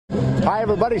Hi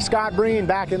everybody, Scott Breen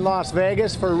back in Las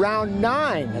Vegas for round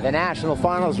 9 of the National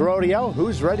Finals Rodeo.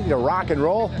 Who's ready to rock and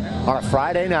roll on a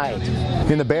Friday night?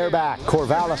 In the bareback,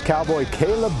 Corvallis Cowboy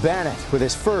Caleb Bennett with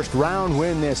his first round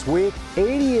win this week.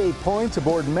 88 points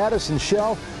aboard Medicine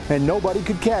Show, and nobody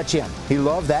could catch him. He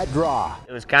loved that draw.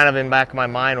 It was kind of in the back of my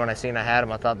mind when I seen I had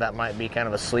him. I thought that might be kind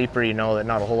of a sleeper, you know, that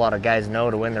not a whole lot of guys know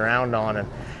to win the round on, and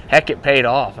heck, it paid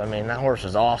off. I mean, that horse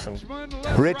is awesome.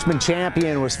 Richmond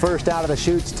Champion was first out of the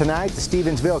chutes tonight. The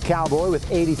Stevensville Cowboy with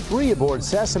 83 aboard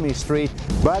Sesame Street,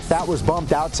 but that was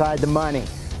bumped outside the money.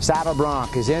 Saddle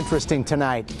Bronc is interesting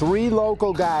tonight. 3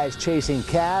 local guys chasing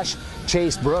cash.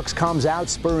 Chase Brooks comes out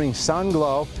spurring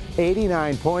Sunglow.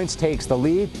 89 points, takes the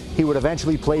lead. He would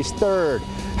eventually place 3rd.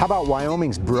 How about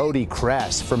Wyoming's Brody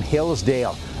Cress from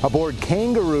Hillsdale aboard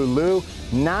Kangaroo Lou?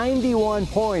 91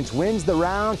 points, wins the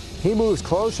round. He moves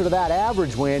closer to that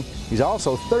average win. He's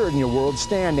also 3rd in your world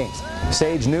standings.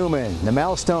 Sage Newman, the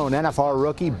Melstone NFR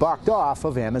rookie, bucked off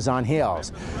of Amazon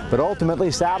Hills. But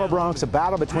ultimately, Saddle Bronc's a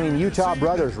battle between Utah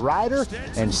brothers Ryder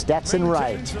and Stetson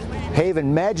Wright.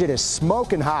 Haven Meged is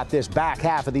smoking hot this back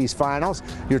half of these finals.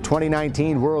 Your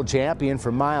 2019 world champion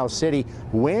from Miles City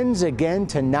wins again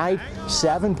tonight,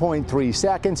 7.3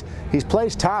 seconds. He's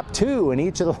placed top 2 in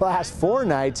each of the last 4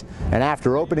 nights, and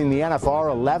after opening the NFR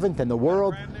 11th in the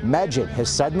world, Meged has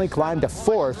suddenly climbed to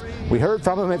 4th. We heard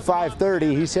from him at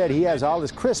 5:30. He said he has all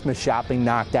his Christmas shopping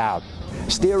knocked out.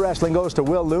 Steer wrestling goes to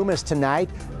Will Loomis tonight.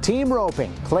 Team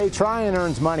roping, Clay Tryon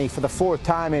earns money for the 4th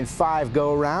time in 5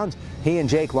 go-rounds. He and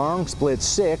Jake Long split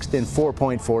 6th in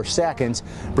 4.4 seconds.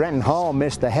 Brenton Hall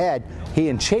missed the head. He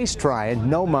and Chase Tryon,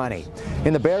 no money.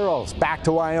 In the barrels, back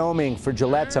to Wyoming for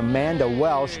Gillette's Amanda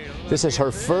Welsh. This is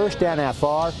her first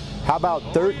NFR. How about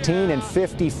 13 and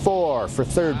 54 for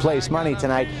 3rd place money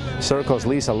tonight? Circle's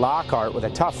Lisa Lockhart with a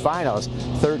tough finals.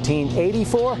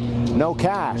 13.84, no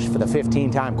cash for the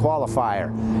 15-time qualifier.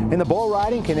 In the bull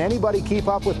riding, can anybody keep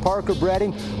up with Parker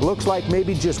Bredding? Looks like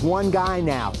maybe just one guy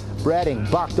now. Bredding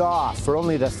bucked off for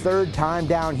only the 3rd time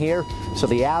down here, so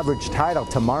the average title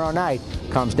tomorrow night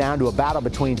comes down to a battle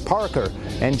between Parker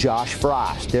and Josh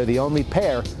Frost. They're the only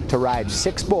pair to ride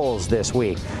 6 bulls this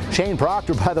week. Shane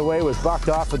Proctor, by the way, was bucked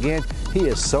off again. He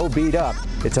is so beat up,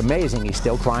 it's amazing he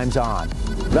still climbs on.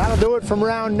 That'll do it from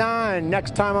round 9.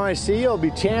 Next time I see you will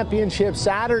be Championship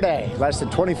Saturday, less than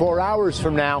 24 hours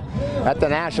from now at the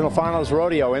National Finals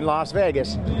Rodeo in Las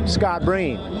Vegas. Scott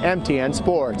Breen, MTN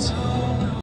Sports.